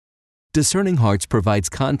Discerning Hearts provides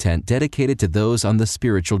content dedicated to those on the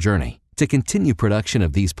spiritual journey. To continue production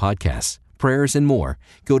of these podcasts, prayers, and more,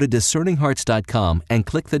 go to discerninghearts.com and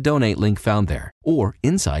click the donate link found there, or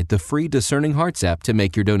inside the free Discerning Hearts app to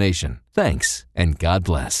make your donation. Thanks, and God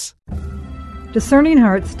bless.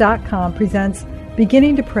 DiscerningHearts.com presents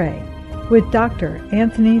Beginning to Pray with Dr.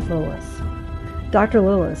 Anthony Lillis. Dr.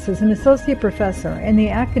 Lillis is an associate professor and the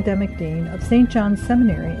academic dean of St. John's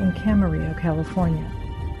Seminary in Camarillo, California.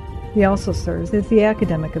 He also serves as the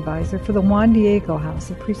academic advisor for the Juan Diego House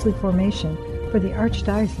of Priestly Formation for the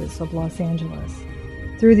Archdiocese of Los Angeles.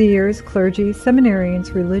 Through the years, clergy,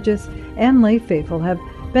 seminarians, religious, and lay faithful have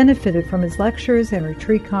benefited from his lectures and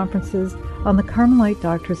retreat conferences on the Carmelite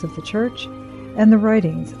doctrines of the Church and the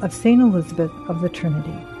writings of St. Elizabeth of the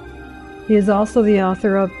Trinity. He is also the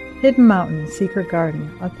author of Hidden Mountain, Secret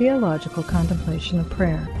Garden, a theological contemplation of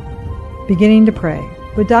prayer. Beginning to Pray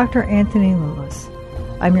with Dr. Anthony Lillis.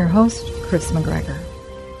 I'm your host, Chris McGregor.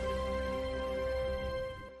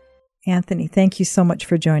 Anthony, thank you so much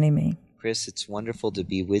for joining me. Chris, it's wonderful to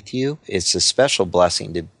be with you. It's a special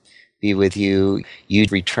blessing to be with you. You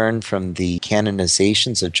returned from the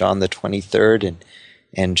canonizations of John the 23rd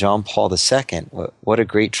and John Paul II. What a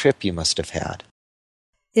great trip you must have had.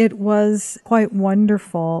 It was quite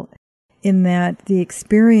wonderful in that the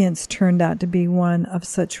experience turned out to be one of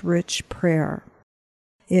such rich prayer.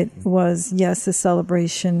 It was, yes, a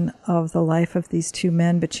celebration of the life of these two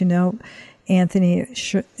men, but you know, Anthony,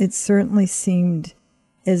 it certainly seemed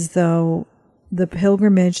as though the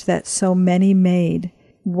pilgrimage that so many made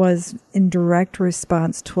was in direct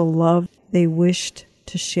response to a love they wished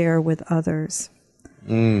to share with others.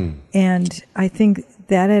 And I think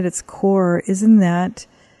that at its core, isn't that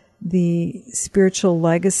the spiritual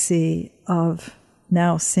legacy of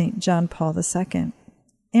now St. John Paul II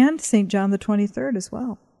and St. John the 23rd as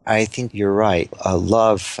well? I think you're right.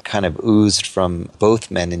 Love kind of oozed from both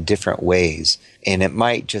men in different ways. And it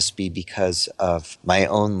might just be because of my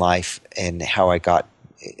own life and how I got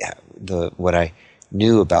what I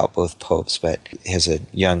knew about both popes. But as a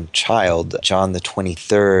young child, John the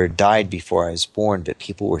 23rd died before I was born, but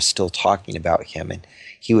people were still talking about him. And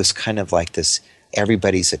he was kind of like this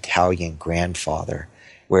everybody's Italian grandfather.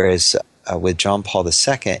 Whereas with John Paul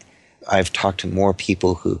II, I've talked to more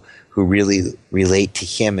people who really relate to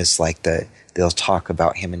him as like they'll talk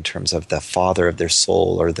about him in terms of the father of their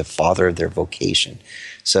soul or the father of their vocation.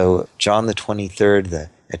 So John the 23rd, the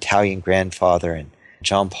Italian grandfather, and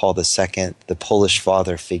John Paul II, the Polish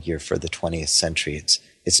father figure for the 20th century.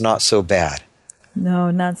 It's not so bad. No,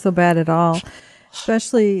 not so bad at all.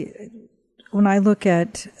 Especially when I look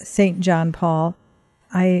at St. John Paul,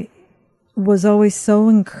 I was always so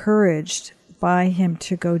encouraged by him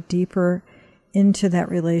to go deeper into that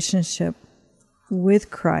relationship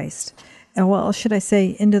with Christ. And well, should I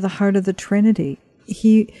say, into the heart of the Trinity.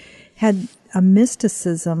 He had a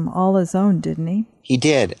mysticism all his own, didn't he? He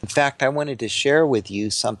did. In fact, I wanted to share with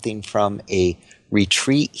you something from a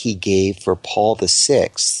retreat he gave for Paul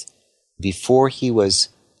VI before he was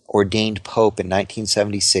ordained Pope in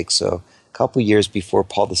 1976, so a couple years before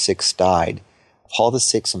Paul VI died. Paul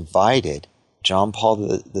VI invited John Paul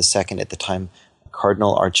II, at the time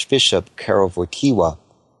Cardinal Archbishop Karol Wojtyła,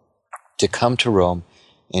 to come to Rome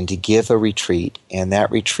and to give a retreat. And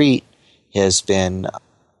that retreat has been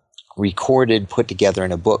recorded, put together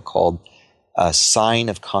in a book called A Sign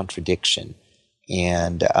of Contradiction.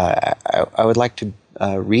 And I would like to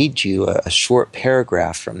read you a short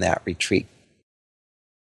paragraph from that retreat.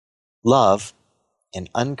 Love, an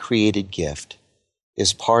uncreated gift,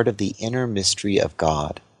 is part of the inner mystery of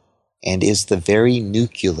God and is the very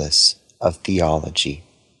nucleus of theology.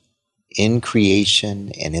 In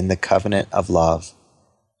creation and in the covenant of love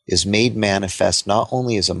is made manifest not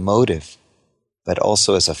only as a motive, but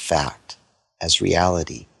also as a fact, as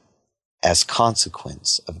reality, as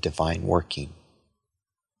consequence of divine working.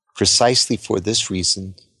 Precisely for this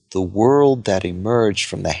reason, the world that emerged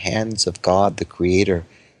from the hands of God the Creator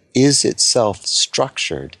is itself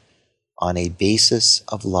structured on a basis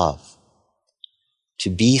of love. To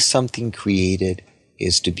be something created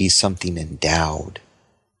is to be something endowed,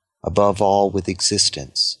 above all with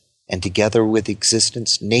existence, and together with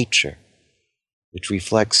existence nature, which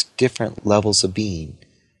reflects different levels of being,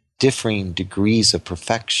 differing degrees of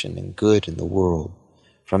perfection and good in the world,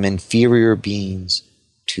 from inferior beings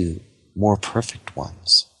to more perfect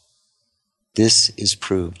ones. This is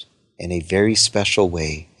proved in a very special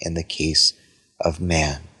way in the case of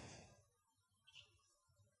man.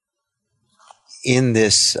 In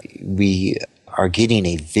this, we are getting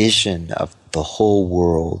a vision of the whole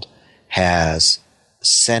world has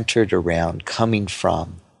centered around coming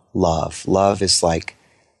from love. Love is like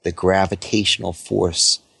the gravitational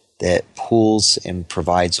force that pulls and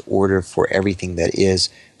provides order for everything that is,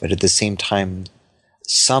 but at the same time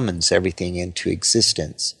summons everything into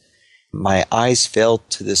existence. My eyes fell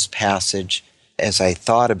to this passage as I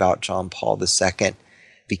thought about John Paul II,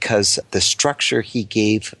 because the structure he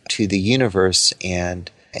gave to the universe and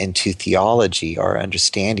to theology, our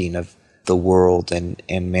understanding of the world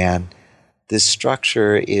and man, this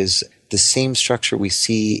structure is the same structure we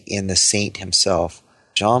see in the saint himself.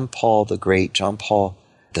 John Paul the Great, John Paul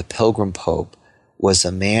the Pilgrim Pope, was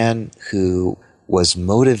a man who was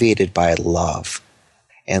motivated by love.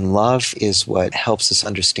 And love is what helps us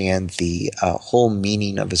understand the whole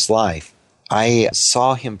meaning of his life. I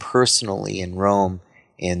saw him personally in Rome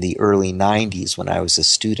in the early 90s when I was a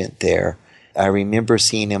student there. I remember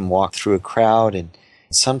seeing him walk through a crowd, and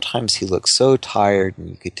sometimes he looked so tired, and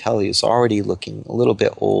you could tell he was already looking a little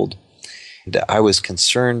bit old. And I was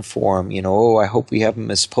concerned for him, I hope we have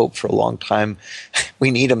him as Pope for a long time.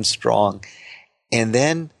 We need him strong. And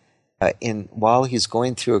then while he's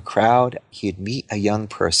going through a crowd, he'd meet a young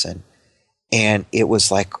person, and it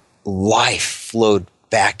was like life flowed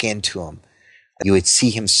back into him. You would see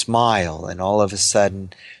him smile, and all of a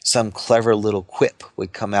sudden some clever little quip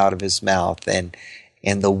would come out of his mouth, and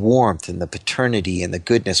the warmth and the paternity and the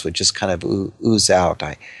goodness would just kind of ooze out.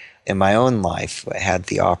 In my own life, I had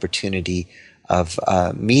the opportunity of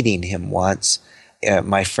meeting him once.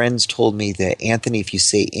 My friends told me that, Anthony, if you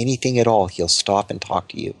say anything at all, he'll stop and talk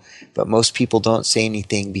to you. But most people don't say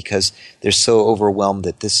anything because they're so overwhelmed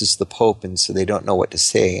that this is the Pope, and so they don't know what to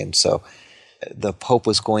say. And so the Pope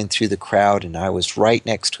was going through the crowd, and I was right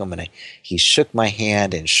next to him, and he shook my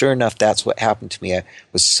hand, and sure enough, that's what happened to me. I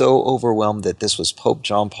was so overwhelmed that this was Pope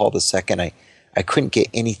John Paul II, I couldn't get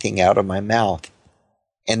anything out of my mouth.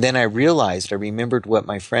 And then I remembered what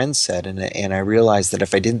my friend said, and I realized that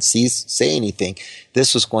if I didn't say anything,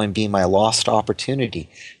 this was going to be my lost opportunity.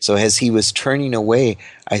 So as he was turning away,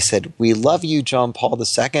 I said, "We love you, John Paul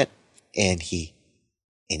II." And he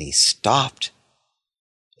stopped,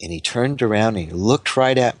 and he turned around and he looked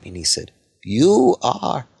right at me, and he said, "You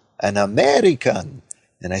are an American."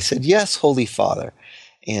 And I said, "Yes, Holy Father,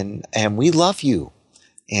 and we love you."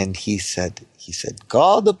 And he said,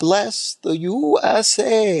 "God bless the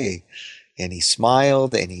USA." And he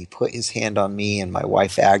smiled, and he put his hand on me and my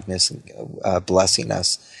wife Agnes, blessing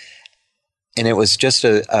us. And it was just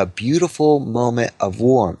a beautiful moment of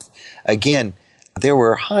warmth. Again, there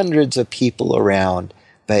were hundreds of people around,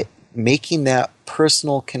 but making that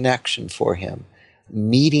personal connection for him,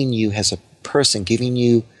 meeting you as a person, giving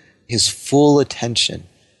you his full attention,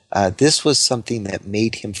 this was something that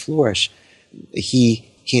made him flourish. He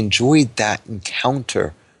enjoyed that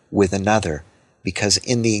encounter with another, because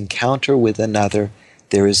in the encounter with another,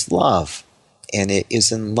 there is love. And it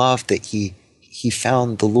is in love that he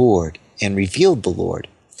found the Lord and revealed the Lord.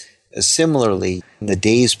 Similarly, in the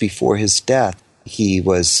days before his death, he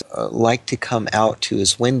was like to come out to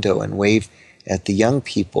his window and wave at the young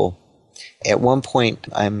people. At one point,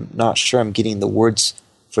 I'm not sure I'm getting the words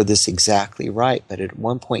for this exactly right, but at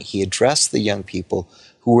one point he addressed the young people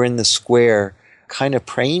who were in the square kind of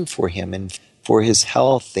praying for him and for his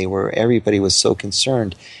health. Everybody was so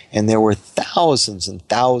concerned. And there were thousands and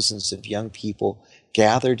thousands of young people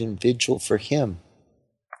gathered in vigil for him.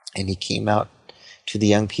 And he came out to the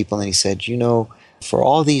young people and he said, "For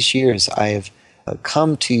all these years I have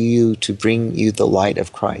come to you to bring you the light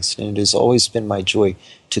of Christ. And it has always been my joy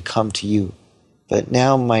to come to you. But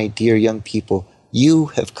now, my dear young people, you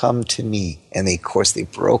have come to me." And of course they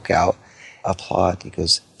broke out applaud. He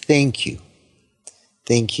goes, "Thank you.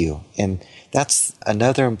 Thank you." And that's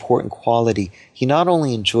another important quality. He not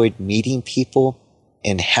only enjoyed meeting people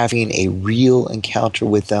and having a real encounter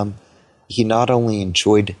with them, he not only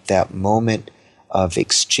enjoyed that moment of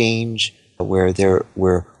exchange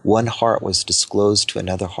where one heart was disclosed to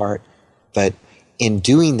another heart, but in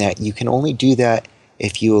doing that, you can only do that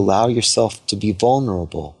if you allow yourself to be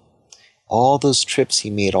vulnerable. All those trips he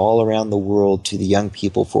made all around the world to the young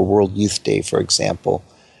people for World Youth Day, for example,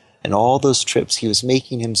 and all those trips, he was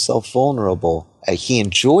making himself vulnerable. He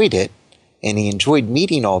enjoyed it, and he enjoyed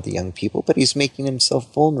meeting all the young people, but he's making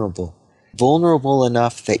himself vulnerable. Vulnerable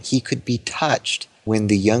enough that he could be touched when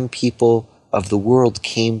the young people of the world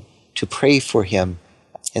came to pray for him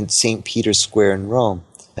in St. Peter's Square in Rome.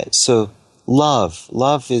 So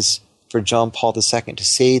love is for John Paul II to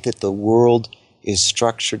say that the world is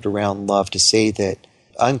structured around love, to say that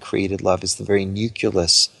uncreated love is the very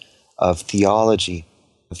nucleus of theology.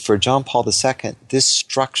 For John Paul II, this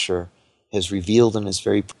structure is revealed in his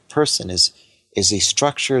very person, is a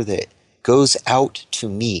structure that goes out to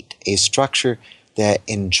meet, a structure that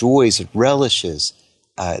enjoys, relishes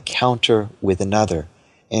encounter with another.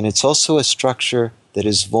 And it's also a structure that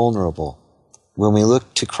is vulnerable. When we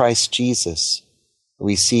look to Christ Jesus,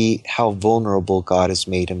 we see how vulnerable God has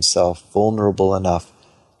made himself, vulnerable enough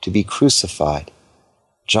to be crucified.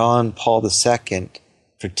 John Paul II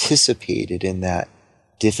participated in that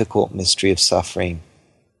difficult mystery of suffering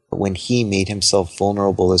when he made himself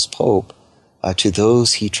vulnerable as Pope to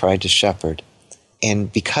those he tried to shepherd.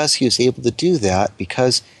 And because he was able to do that,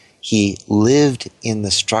 because he lived in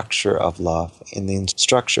the structure of love, in the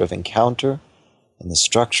structure of encounter, in the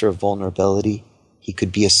structure of vulnerability, he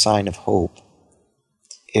could be a sign of hope.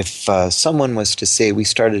 If someone was to say, we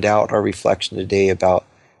started out our reflection today about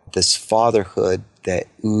this fatherhood that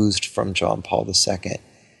oozed from John Paul II.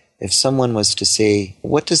 If someone was to say,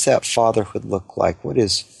 what does that fatherhood look like? What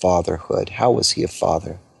is fatherhood? How was he a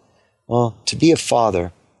father? Well, to be a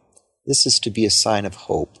father, this is to be a sign of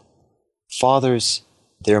hope. Fathers,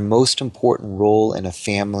 their most important role in a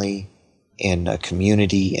family, in a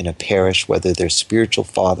community, in a parish, whether they're spiritual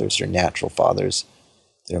fathers or natural fathers,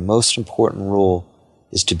 their most important role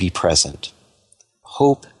is to be present.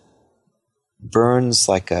 Hope burns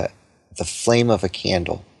like the flame of a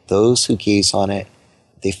candle. Those who gaze on it,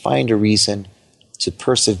 they find a reason to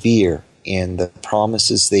persevere in the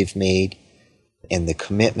promises they've made and the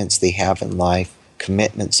commitments they have in life,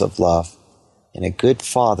 commitments of love. And a good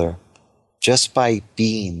father, just by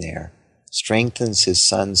being there, strengthens his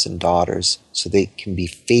sons and daughters so they can be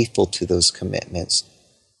faithful to those commitments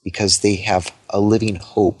because they have a living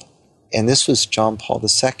hope. And this was John Paul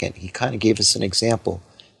II. He kind of gave us an example.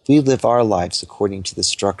 We live our lives according to the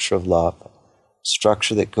structure of love, a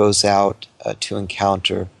structure that goes out to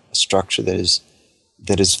encounter, a structure that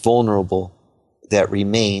is vulnerable, that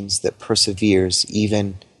remains, that perseveres,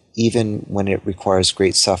 even when it requires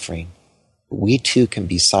great suffering. We too can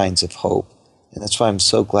be signs of hope. And that's why I'm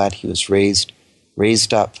so glad he was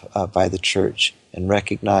raised up by the church and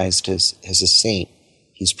recognized as a saint.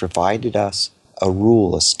 He's provided us a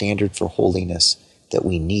rule, a standard for holiness that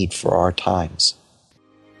we need for our times.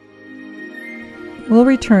 We'll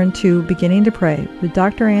return to Beginning to Pray with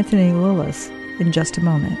Dr. Anthony Lilles in just a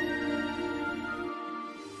moment.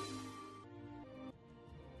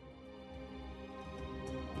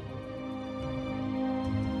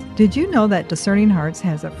 Did you know that Discerning Hearts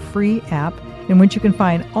has a free app in which you can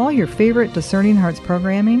find all your favorite Discerning Hearts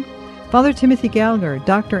programming? Father Timothy Gallagher,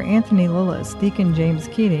 Dr. Anthony Lilles, Deacon James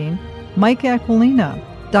Keating, Mike Aquilina,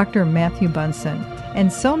 Dr. Matthew Bunson,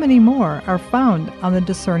 and so many more are found on the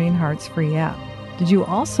Discerning Hearts free app. Did you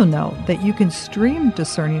also know that you can stream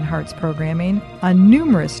Discerning Hearts programming on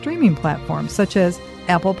numerous streaming platforms such as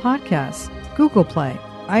Apple Podcasts, Google Play,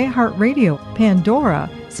 iHeartRadio, Pandora,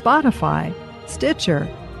 Spotify, Stitcher,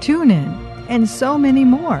 TuneIn, and so many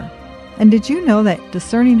more? And did you know that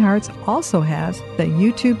Discerning Hearts also has the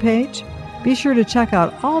YouTube page? Be sure to check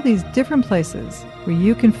out all these different places where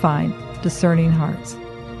you can find Discerning Hearts.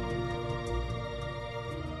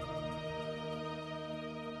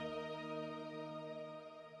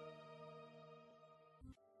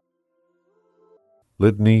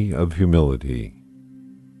 Litany of Humility.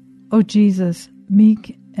 O Jesus,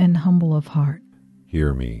 meek and humble of heart,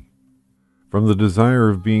 Hear me. From the desire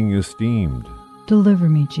of being esteemed, deliver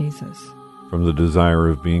me, Jesus. from the desire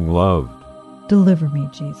of being loved, Deliver me,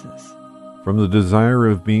 Jesus. from the desire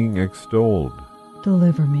of being extolled,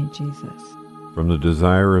 Deliver me, Jesus. from the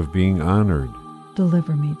desire of being honored,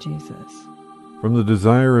 Deliver me, Jesus. from the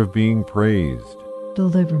desire of being praised,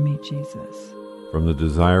 Deliver me, Jesus. from the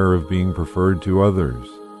desire of being preferred to others,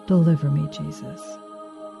 Deliver me, Jesus.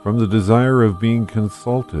 from the desire of being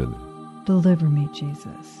consulted, Deliver me,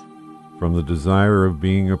 Jesus. from the desire of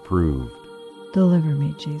being approved, Deliver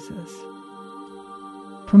me, Jesus.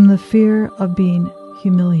 From the fear of being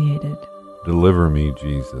humiliated, deliver me,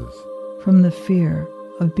 Jesus. from the fear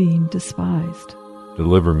of being despised,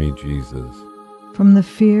 Deliver me, Jesus. from the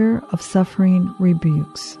fear of suffering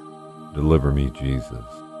rebukes, Deliver me, Jesus.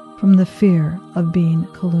 from the fear of being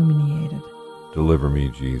calumniated, Deliver me,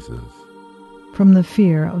 Jesus. from the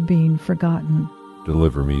fear of being forgotten,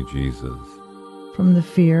 Deliver me, Jesus. from the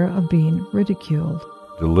fear of being ridiculed,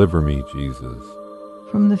 Deliver me, Jesus.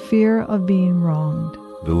 from the fear of being wronged,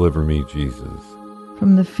 Deliver me, Jesus.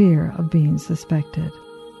 from the fear of being suspected,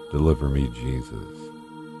 Deliver me, Jesus.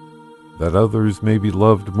 That others may be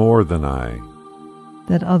loved more than I,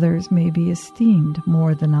 that others may be esteemed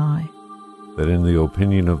more than I, that in the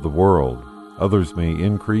opinion of the world others may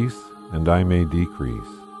increase and I may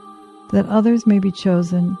decrease, that others may be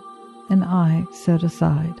chosen and I set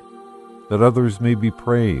aside, that others may be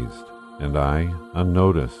praised and I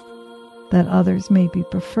unnoticed, that others may be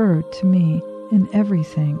preferred to me in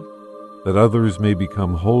everything, that others may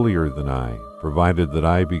become holier than I, provided that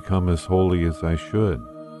I become as holy as I should.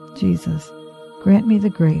 Jesus, grant me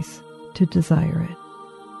the grace to desire it.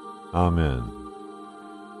 Amen.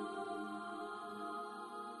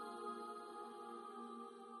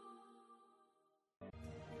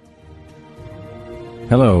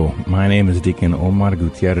 Hello, my name is Deacon Omar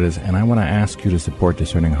Gutierrez, and I want to ask you to support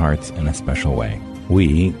Discerning Hearts in a special way.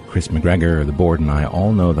 We, Chris McGregor, the board, and I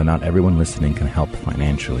all know that not everyone listening can help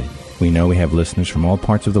financially. We know we have listeners from all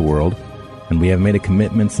parts of the world, and we have made a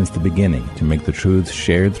commitment since the beginning to make the truths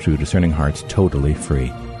shared through Discerning Hearts totally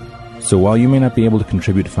free. So while you may not be able to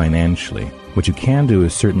contribute financially, what you can do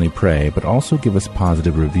is certainly pray, but also give us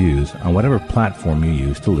positive reviews on whatever platform you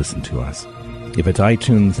use to listen to us. If it's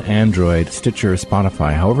iTunes, Android, Stitcher,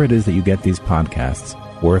 Spotify, however it is that you get these podcasts,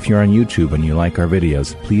 or if you're on YouTube and you like our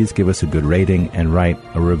videos, please give us a good rating and write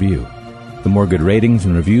a review. The more good ratings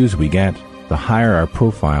and reviews we get, the higher our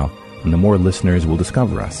profile, and the more listeners will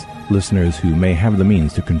discover us, listeners who may have the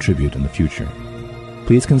means to contribute in the future.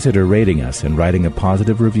 Please consider rating us and writing a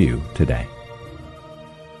positive review today.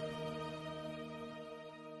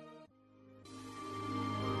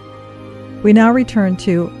 We now return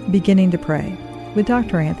to Beginning to Pray with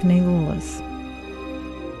Dr. Anthony Lilles.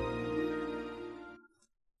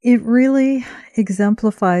 It really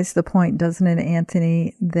exemplifies the point, doesn't it,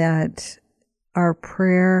 Anthony, that our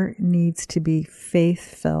prayer needs to be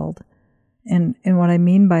faith-filled. And what I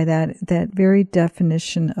mean by that very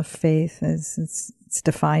definition of faith is it's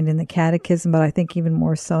defined in the Catechism, but I think even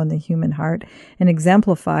more so in the human heart, and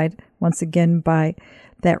exemplified once again by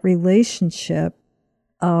that relationship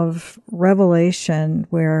of revelation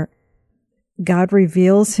where God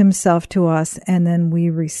reveals himself to us and then we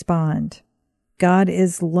respond. God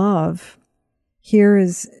is love. Here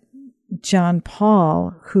is John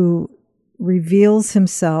Paul, who reveals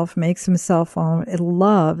himself, makes himself known,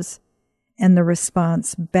 loves, and the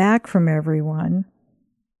response back from everyone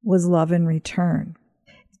was love in return.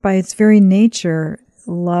 By its very nature,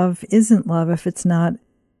 love isn't love if it's not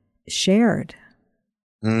shared.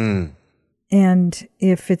 And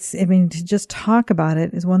if it's, to just talk about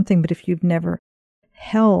it is one thing, but if you've never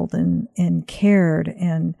held and cared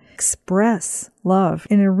and express love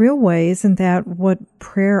in a real way, isn't that what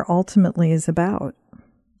prayer ultimately is about?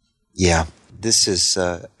 Yeah, this is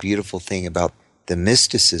a beautiful thing about the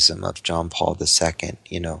mysticism of John Paul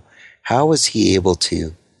II. How was he able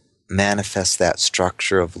to manifest that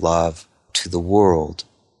structure of love to the world,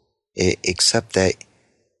 except that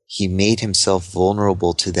he made himself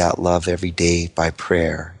vulnerable to that love every day by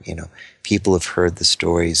prayer? People have heard the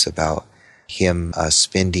stories about him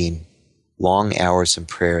spending long hours in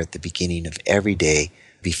prayer at the beginning of every day,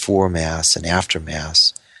 before Mass and after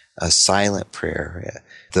Mass, a silent prayer.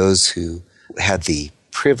 Those who had the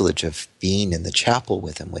privilege of being in the chapel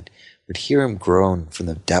with him would hear him groan from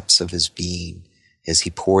the depths of his being as he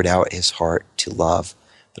poured out his heart to love,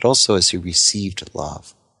 but also as he received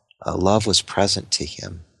love. Love was present to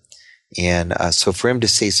him. And so for him to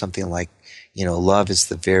say something like, love is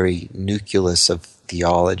the very nucleus of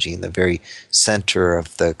theology and the very center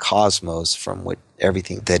of the cosmos from what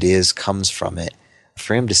everything that is comes from it.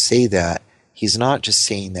 For him to say that, he's not just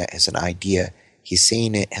saying that as an idea, he's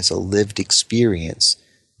saying it as a lived experience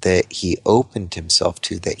that he opened himself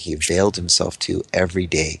to, that he availed himself to every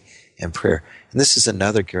day in prayer. And this is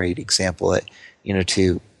another great example that,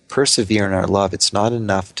 to persevere in our love, it's not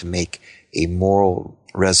enough to make a moral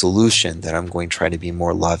resolution that I'm going to try to be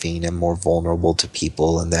more loving and more vulnerable to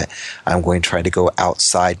people, and that I'm going to try to go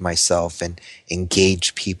outside myself and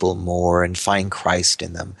engage people more and find Christ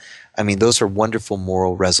in them. Those are wonderful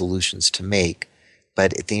moral resolutions to make,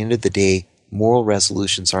 but at the end of the day, moral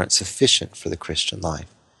resolutions aren't sufficient for the Christian life.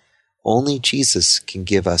 Only Jesus can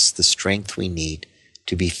give us the strength we need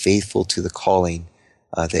to be faithful to the calling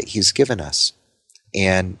that he's given us.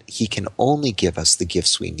 And he can only give us the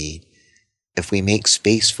gifts we need if we make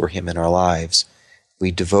space for him in our lives. We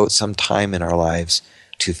devote some time in our lives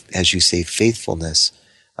to, as you say, faithfulness,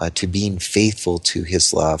 to being faithful to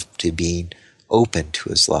his love, to being open to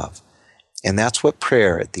his love. And that's what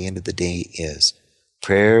prayer at the end of the day is.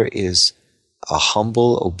 Prayer is a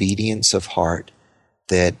humble obedience of heart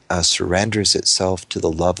that surrenders itself to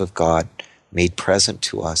the love of God made present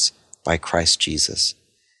to us by Christ Jesus.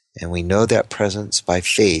 And we know that presence by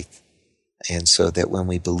faith. And so that when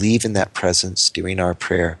we believe in that presence during our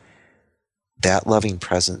prayer, that loving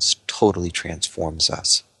presence totally transforms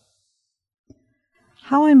us.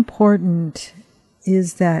 How important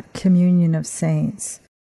is that communion of saints,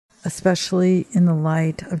 especially in the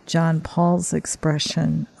light of John Paul's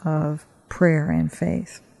expression of prayer and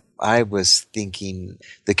faith? I was thinking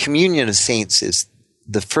the communion of saints is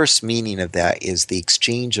the first meaning of that is the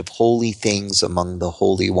exchange of holy things among the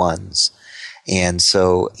holy ones. And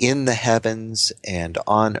so in the heavens and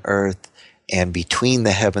on earth and between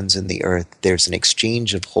the heavens and the earth, there's an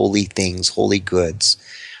exchange of holy things, holy goods.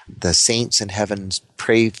 The saints in heaven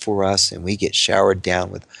pray for us, and we get showered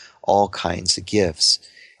down with all kinds of gifts.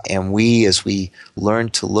 And we, as we learn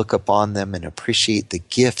to look upon them and appreciate the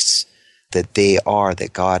gifts that they are,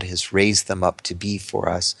 that God has raised them up to be for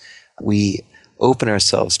us, we open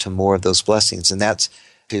ourselves to more of those blessings. And that's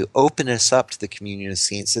to open us up to the communion of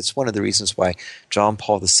saints. That's one of the reasons why John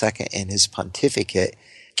Paul II in his pontificate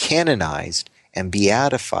canonized and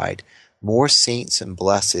beatified more saints and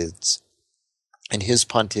blesseds in his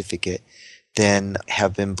pontificate than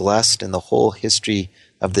have been blessed in the whole history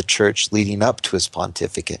of the church leading up to his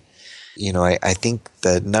pontificate. You know, I think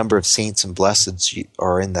the number of saints and blesseds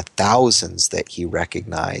are in the thousands that he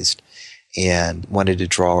recognized and wanted to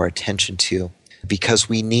draw our attention to, because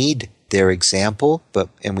we need their example,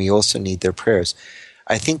 and we also need their prayers.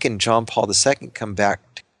 I think in John Paul II, come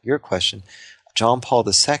back to your question, John Paul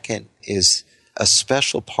II is a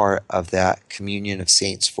special part of that communion of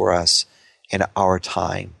saints for us in our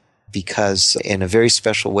time, because in a very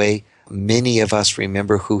special way, many of us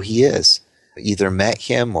remember who he is, either met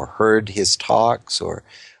him or heard his talks, or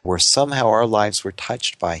somehow our lives were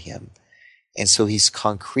touched by him. And so he's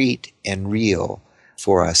concrete and real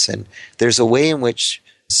for us. And there's a way in which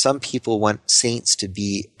some people want saints to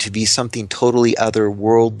be something totally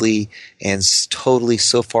otherworldly and totally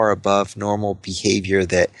so far above normal behavior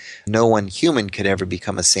that no one human could ever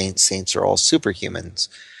become a saint. Saints are all superhumans.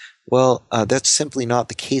 Well, that's simply not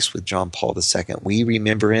the case with John Paul II. We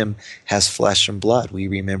remember him as flesh and blood. We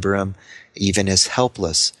remember him even as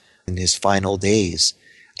helpless in his final days.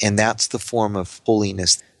 And that's the form of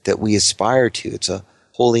holiness that we aspire to. It's a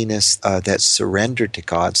holiness that's surrendered to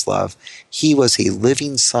God's love. He was a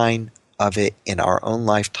living sign of it in our own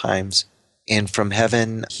lifetimes. And from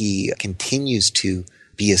heaven, he continues to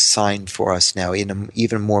be a sign for us now in an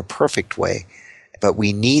even more perfect way. But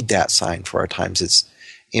we need that sign for our times.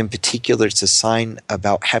 In particular, it's a sign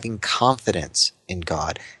about having confidence in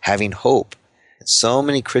God, having hope. So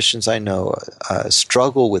many Christians I know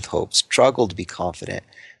struggle with hope, struggle to be confident.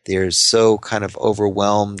 They're so kind of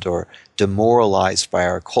overwhelmed or demoralized by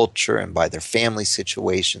our culture and by their family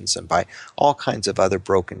situations and by all kinds of other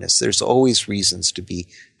brokenness. There's always reasons to be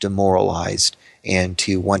demoralized and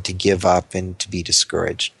to want to give up and to be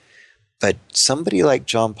discouraged. But somebody like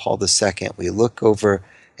John Paul II, we look over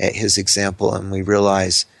at his example and we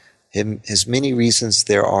realize as many reasons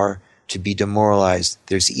there are to be demoralized,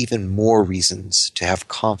 there's even more reasons to have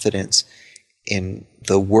confidence in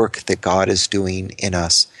the work that God is doing in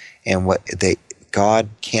us and what that God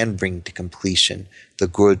can bring to completion, the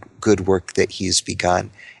good work that he has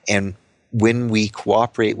begun. And when we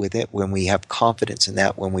cooperate with it, when we have confidence in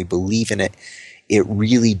that, when we believe in it, it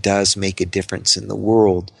really does make a difference in the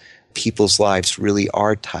world. People's lives really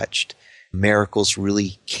are touched. Miracles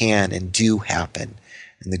really can and do happen.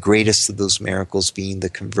 And the greatest of those miracles being the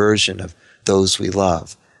conversion of those we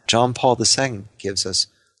love. John Paul II gives us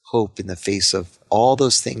hope in the face of all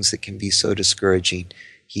those things that can be so discouraging.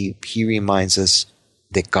 He reminds us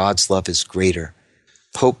that God's love is greater.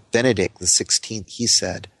 Pope Benedict XVI, he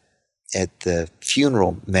said at the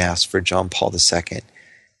funeral mass for John Paul II,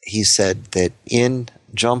 he said that in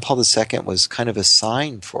John Paul II was kind of a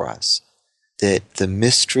sign for us that the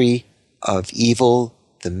mystery of evil,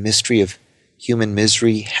 the mystery of human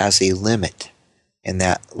misery has a limit. And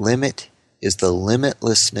that limit is the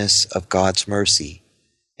limitlessness of God's mercy.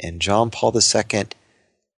 And John Paul II,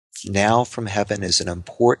 now from heaven, is an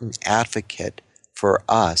important advocate for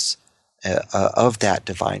us of that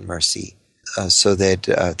divine mercy, so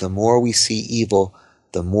that the more we see evil,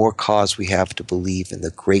 the more cause we have to believe in the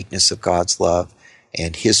greatness of God's love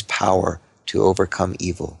and his power to overcome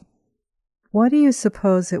evil. What do you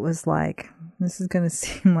suppose it was like? This is going to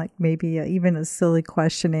seem like maybe even a silly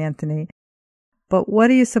question, Anthony, but what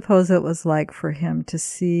do you suppose it was like for him to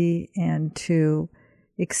see and to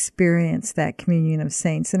experience that communion of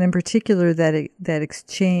saints, and in particular that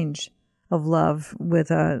exchange of love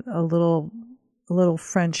with a little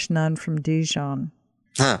French nun from Dijon?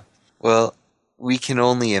 Well, we can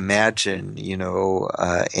only imagine,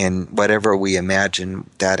 and whatever we imagine,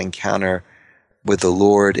 that encounter with the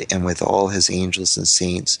Lord and with all his angels and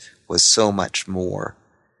saints was so much more,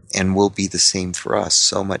 and will be the same for us,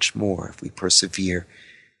 so much more if we persevere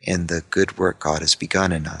in the good work God has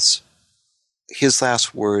begun in us. His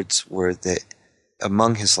last words were that,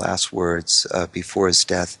 among his last words before his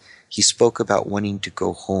death, he spoke about wanting to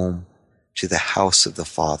go home to the house of the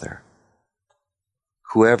Father.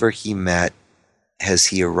 Whoever he met has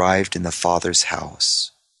he arrived in the Father's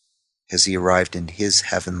house? Has he arrived in his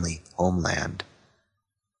heavenly homeland?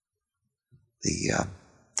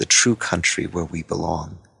 The true country where we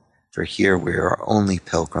belong. For here we are only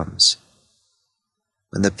pilgrims.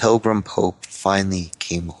 When the pilgrim Pope finally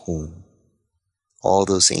came home, all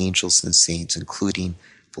those angels and saints, including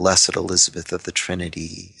Blessed Elizabeth of the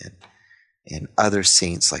Trinity and other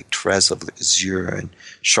saints like Therese of Lisieux and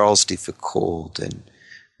Charles de Foucauld and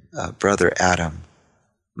Brother Adam,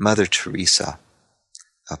 Mother Teresa,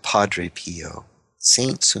 Padre Pio,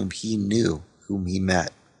 saints whom he knew, whom he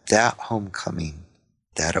met, that homecoming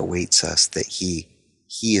that awaits us, that he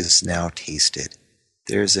is now tasted.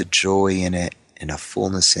 There's a joy in it and a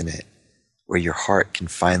fullness in it where your heart can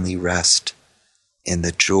finally rest, and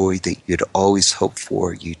the joy that you'd always hoped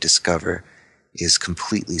for, you discover, is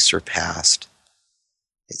completely surpassed.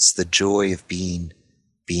 It's the joy of being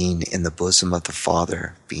in the bosom of the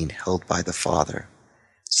Father, being held by the Father.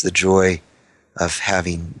 It's the joy of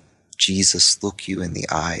having Jesus look you in the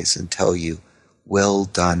eyes and tell you, "Well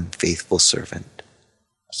done, faithful servant."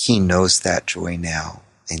 He knows that joy now,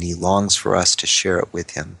 and he longs for us to share it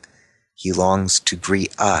with him. He longs to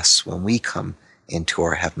greet us when we come into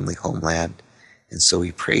our heavenly homeland. And so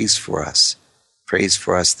he prays for us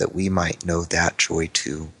that we might know that joy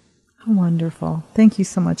too. Wonderful. Thank you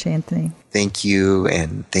so much, Anthony. Thank you,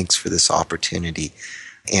 and thanks for this opportunity.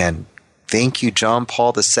 And thank you, John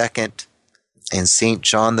Paul II and St.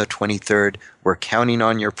 John the 23rd. We're counting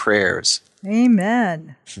on your prayers.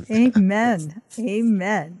 Amen. Amen.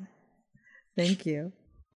 Amen. Thank you.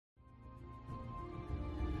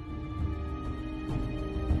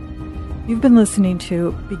 You've been listening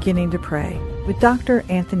to Beginning to Pray with Dr.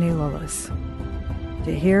 Anthony Lilles.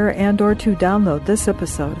 To hear and or to download this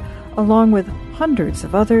episode, along with hundreds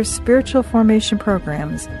of other spiritual formation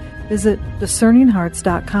programs, visit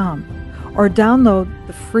discerninghearts.com or download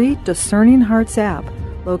the free Discerning Hearts app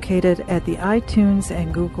located at the iTunes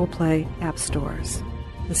and Google Play app stores.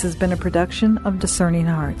 This has been a production of Discerning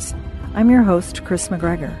Hearts. I'm your host, Chris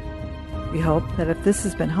McGregor. We hope that if this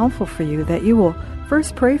has been helpful for you, that you will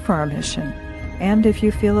first pray for our mission, and if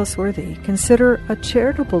you feel us worthy, consider a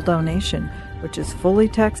charitable donation, which is fully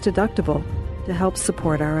tax deductible, to help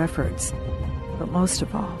support our efforts. But most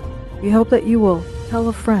of all, we hope that you will tell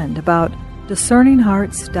a friend about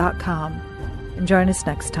discerninghearts.com and join us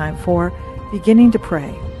next time for Beginning to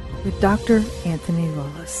Pray with Dr. Anthony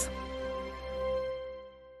Lilles.